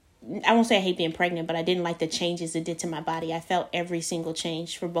won't say I hate being pregnant, but I didn't like the changes it did to my body. I felt every single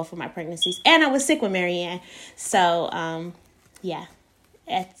change for both of my pregnancies. And I was sick with Marianne. So, yeah,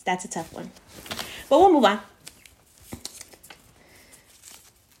 that's a tough one. But we'll move on.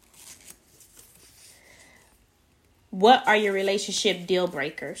 What are your relationship deal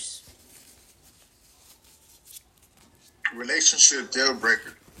breakers? Relationship deal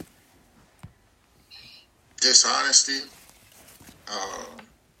breaker. Dishonesty. A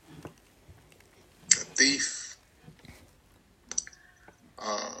thief.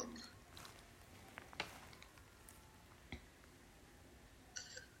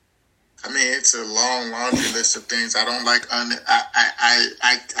 It's a long laundry list of things. I don't like.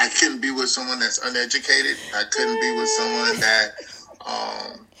 I couldn't be with someone that's uneducated. I couldn't be with someone that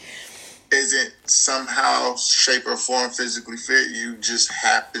isn't somehow, shape, or form physically fit. You just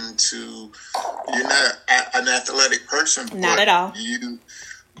happen to. You're not an athletic person. Not at all. You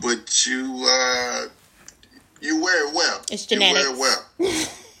wear it well. It's genetics. You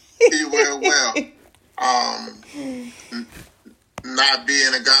wear it well. Not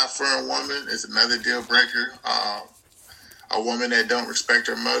being a God-fearing woman is another deal breaker. A woman that don't respect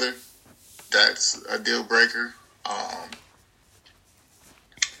her mother, that's a deal breaker.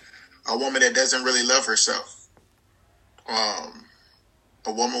 a woman that doesn't really love herself,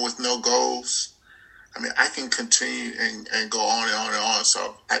 a woman with no goals. I mean, I can continue and go on and on and on.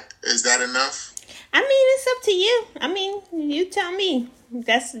 So is that enough? I mean, it's up to you. I mean, you tell me.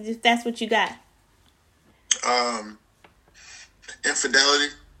 That's what you got.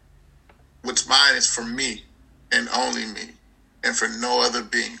 Infidelity, what's mine is for me and only me and for no other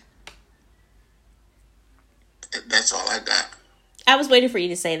being. That's all I got. I was waiting for you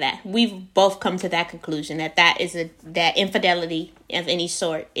to say that. We've both come to that conclusion that infidelity of any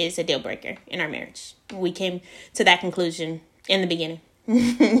sort is a deal breaker in our marriage. We came to that conclusion in the beginning.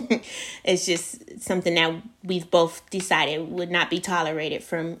 It's just something that we've both decided would not be tolerated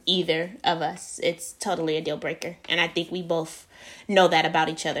from either of us. It's totally a deal breaker. And I think we both know that about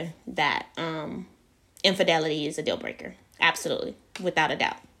each other, that infidelity is a deal breaker. Absolutely. Without a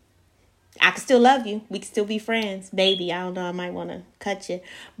doubt. I can still love you. We can still be friends. Maybe. I don't know. I might want to cut you.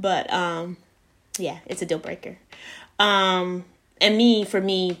 But yeah, it's a deal breaker. And for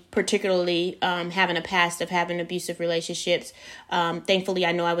me, particularly having a past of having abusive relationships, thankfully,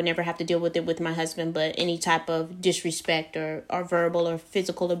 I know I would never have to deal with it with my husband, but any type of disrespect or verbal or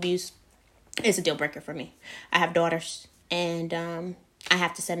physical abuse is a deal breaker for me. I have daughters, and I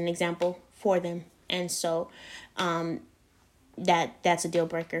have to set an example for them. And so that's a deal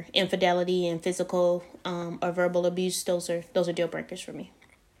breaker. Infidelity and physical or verbal abuse, those are deal breakers for me.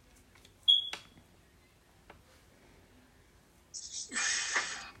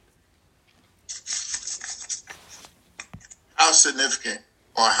 How significant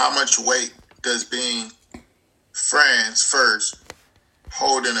or how much weight does being friends first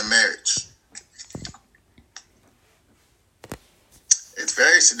hold in a marriage? It's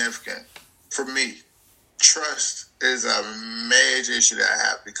very significant for me. Trust is a major issue that I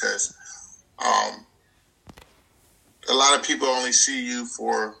have because a lot of people only see you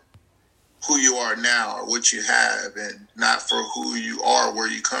for who you are now or what you have and not for who you are, where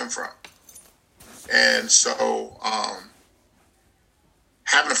you come from. And so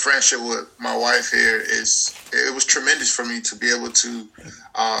having a friendship with my wife here it was tremendous for me to be able to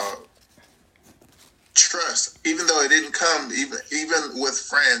trust, even though it didn't come even with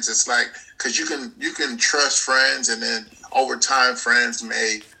friends. It's like, because you can trust friends, and then over time friends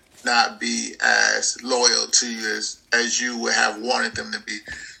may not be as loyal to you as you would have wanted them to be.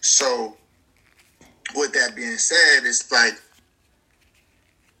 So with that being said, it's like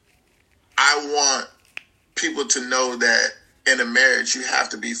I want people to know that in a marriage you have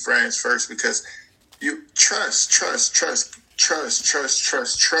to be friends first, because you trust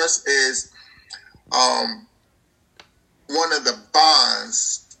is one of the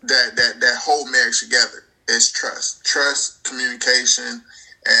bonds that hold marriage together is trust, communication,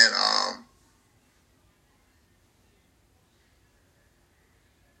 and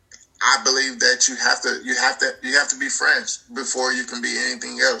I believe that you have to be friends before you can be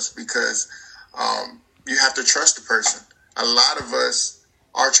anything else, because you have to trust the person. A lot of us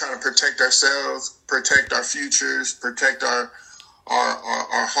are trying to protect ourselves, protect our futures, protect our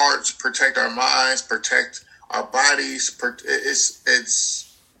hearts, protect our minds, protect our bodies.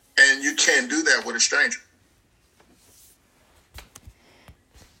 And you can't do that with a stranger.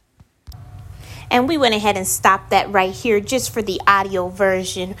 And we went ahead and stopped that right here just for the audio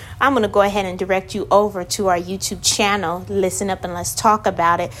version. I'm going to go ahead and direct you over to our YouTube channel, Listen Up and Let's Talk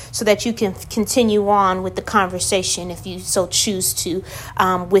About It, so that you can continue on with the conversation if you so choose to,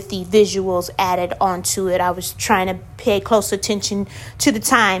 with the visuals added onto it. I was trying to pay close attention to the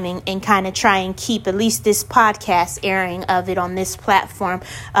timing and kind of try and keep at least this podcast airing of it on this platform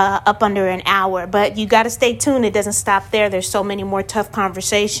up under an hour. But you got to stay tuned. It doesn't stop there. There's so many more tough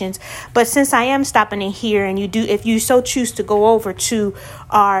conversations. But since I am stopping in here, and if you so choose to go over to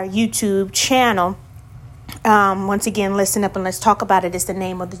our YouTube channel, once again, Listen Up and Let's Talk About It is the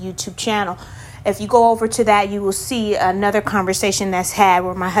name of the YouTube channel. If you go over to that, you will see another conversation that's had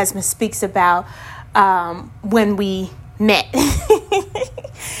where my husband speaks about when we met.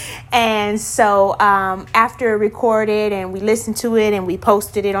 And so after recorded and we listened to it and we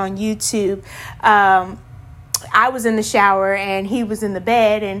posted it on YouTube, I was in the shower and he was in the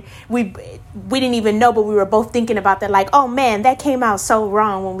bed, and we didn't even know, but we were both thinking about that, like, oh man, that came out so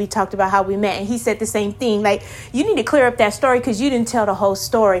wrong when we talked about how we met. And he said the same thing, like, you need to clear up that story because you didn't tell the whole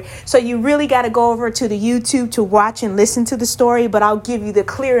story. So you really got to go over to the YouTube to watch and listen to the story, but I'll give you the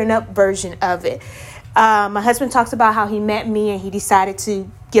clearing up version of it. My husband talks about how he met me and he decided to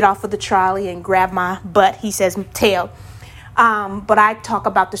get off of the trolley and grab my butt. He says tail. But I talk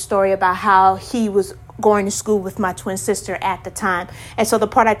about the story about how he was going to school with my twin sister at the time. And so the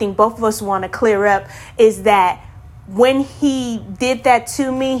part I think both of us want to clear up is that when he did that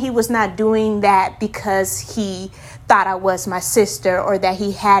to me, he was not doing that because he thought I was my sister or that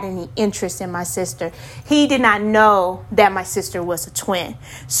he had any interest in my sister. He did not know that my sister was a twin.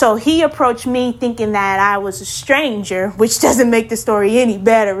 So he approached me thinking that I was a stranger, which doesn't make the story any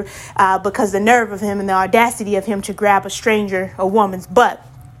better because the nerve of him and the audacity of him to grab a woman's butt.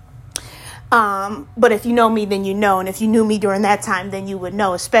 But if you know me, then you know. And if you knew me during that time, then you would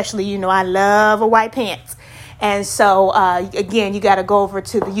know, especially, I love a white pants. And so, again, you got to go over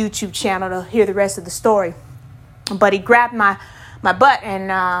to the YouTube channel to hear the rest of the story. But he grabbed my butt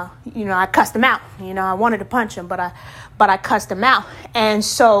and, I cussed him out. I wanted to punch him, but I cussed him out. And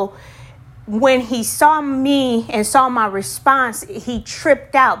so when he saw me and saw my response, he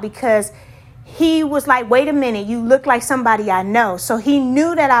tripped out because he was like, wait a minute, you look like somebody I know. So he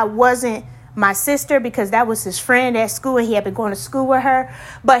knew that I wasn't my sister because that was his friend at school and he had been going to school with her,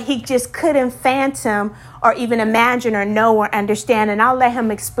 but he just couldn't fathom or even imagine or know or understand. And I'll let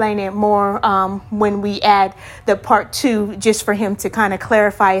him explain it more when we add the part 2, just for him to kind of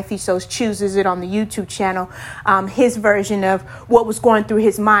clarify, if he so chooses it on the YouTube channel, his version of what was going through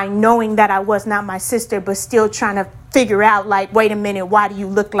his mind, knowing that I was not my sister, but still trying to figure out, like, wait a minute, why do you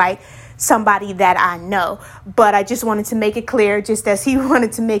look like somebody that I know? But I just wanted to make it clear, just as he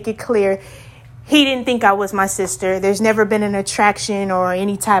wanted to make it clear, he didn't think I was my sister. There's never been an attraction or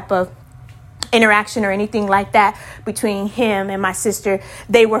any type of interaction or anything like that between him and my sister.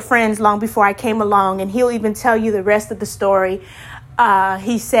 They were friends long before I came along, and he'll even tell you the rest of the story.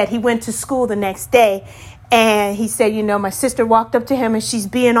 He said he went to school the next day, and he said, my sister walked up to him and she's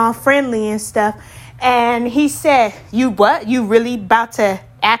being all friendly and stuff. And he said, you what? You really about to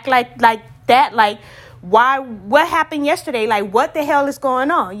act like that? Like, why? What happened yesterday? Like, what the hell is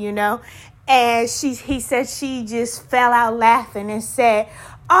going on, And he said she just fell out laughing and said,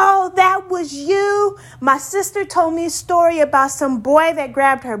 oh, that was you? My sister told me a story about some boy that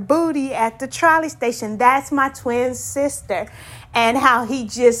grabbed her booty at the trolley station. That's my twin sister. And how he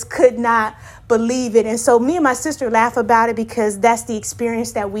just could not believe it. And so me and my sister laugh about it because that's the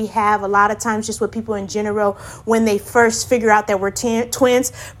experience that we have a lot of times just with people in general when they first figure out that we're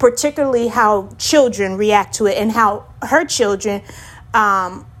twins, particularly how children react to it and how her children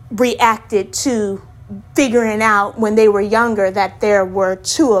reacted to figuring out when they were younger that there were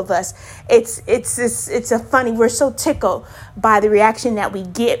two of us. It's a funny, we're so tickled by the reaction that we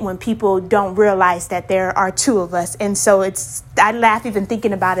get when people don't realize that there are two of us. And so I laugh even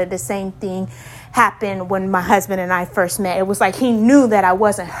thinking about it. The same thing happened when my husband and I first met. It was like he knew that I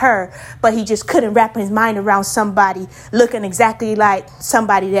wasn't her, but he just couldn't wrap his mind around somebody looking exactly like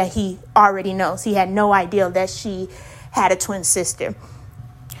somebody that he already knows. He had no idea that she had a twin sister.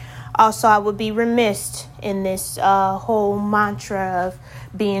 Also, I would be remiss in this whole mantra of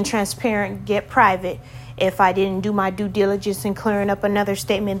being transparent, get private, if I didn't do my due diligence in clearing up another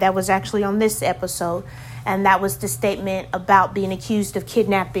statement that was actually on this episode. And that was the statement about being accused of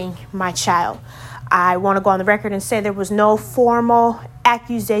kidnapping my child. I want to go on the record and say there was no formal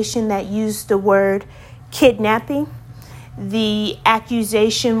accusation that used the word kidnapping. The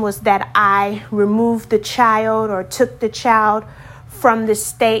accusation was that I removed the child or took the child from the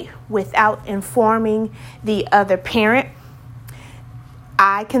state without informing the other parent.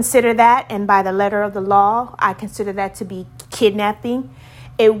 I consider that, and by the letter of the law, I consider that to be kidnapping.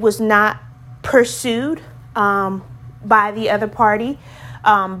 It was not pursued by the other party,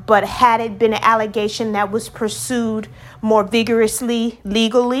 but had it been an allegation that was pursued more vigorously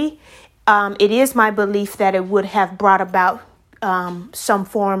legally, it is my belief that it would have brought about some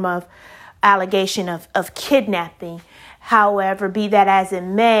form of allegation of kidnapping. However, be that as it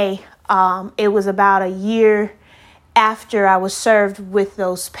may, it was about a year after I was served with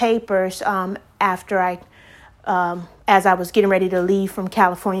those papers, after as I was getting ready to leave from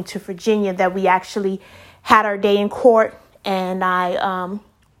California to Virginia, that we actually had our day in court, and I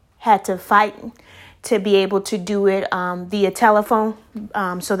had to fight to be able to do it via telephone,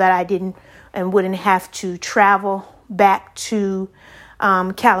 so that I didn't and wouldn't have to travel back to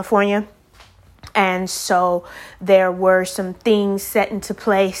California. And so there were some things set into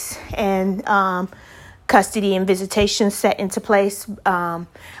place, and custody and visitation set into place. But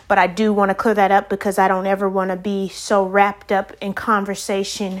I do want to clear that up because I don't ever want to be so wrapped up in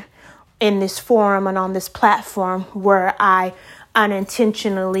conversation in this forum and on this platform where I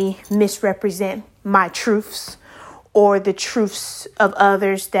unintentionally misrepresent my truths or the truths of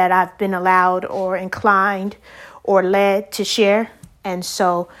others that I've been allowed or inclined or led to share. And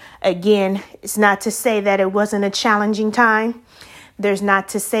so, again, it's not to say that it wasn't a challenging time. There's not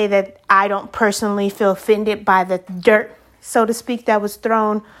to say that I don't personally feel offended by the dirt, so to speak, that was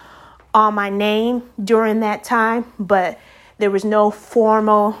thrown on my name during that time, but there was no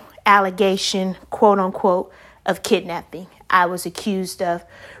formal allegation, quote unquote, of kidnapping. I was accused of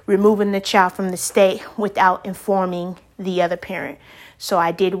removing the child from the state without informing the other parent. So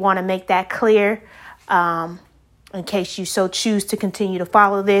I did want to make that clear, in case you so choose to continue to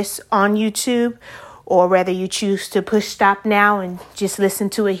follow this on YouTube, or whether you choose to push stop now and just listen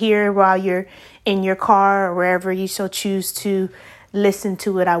to it here while you're in your car or wherever you so choose to listen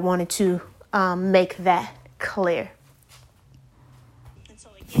to it. I wanted to make that clear. And so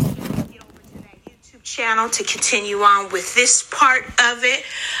again, we're going to get over to that YouTube channel to continue on with this part of it.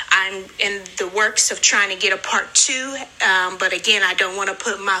 I'm in the works of trying to get a part 2, but again, I don't want to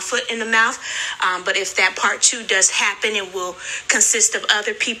put my foot in the mouth. But if that part 2 does happen, it will consist of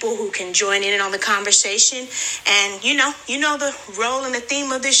other people who can join in on the conversation. And you know the role and the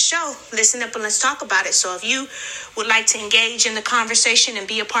theme of this show. Listen up and let's talk about it. So if you would like to engage in the conversation and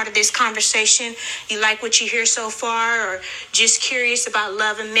be a part of this conversation, you like what you hear so far, or just curious about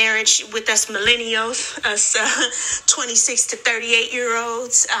love and marriage with us millennials, us 26 to 38 year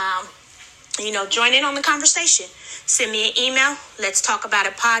olds, join in on the conversation. Send me an email. Let's talk about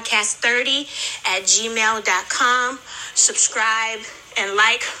it podcast30@gmail.com. Subscribe and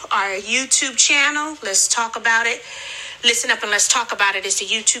like our YouTube channel. Let's talk about it. Listen up and let's talk about it is the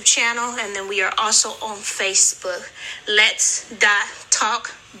YouTube channel. And then we are also on Facebook.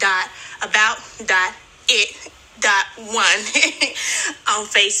 Let's.talk.about.it.1 on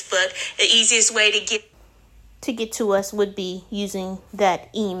Facebook. The easiest way to get to us would be using that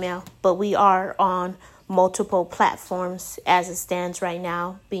email. But we are on multiple platforms as it stands right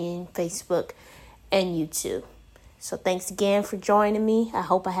now, being Facebook and YouTube. So thanks again for joining me. I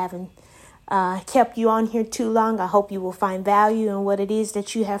hope I haven't kept you on here too long. I hope you will find value in what it is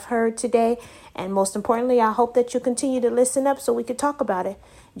that you have heard today. And most importantly, I hope that you continue to listen up so we can talk about it.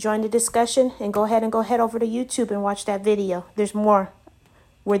 Join the discussion and go head over to YouTube and watch that video. There's more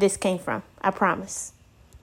where this came from. I promise.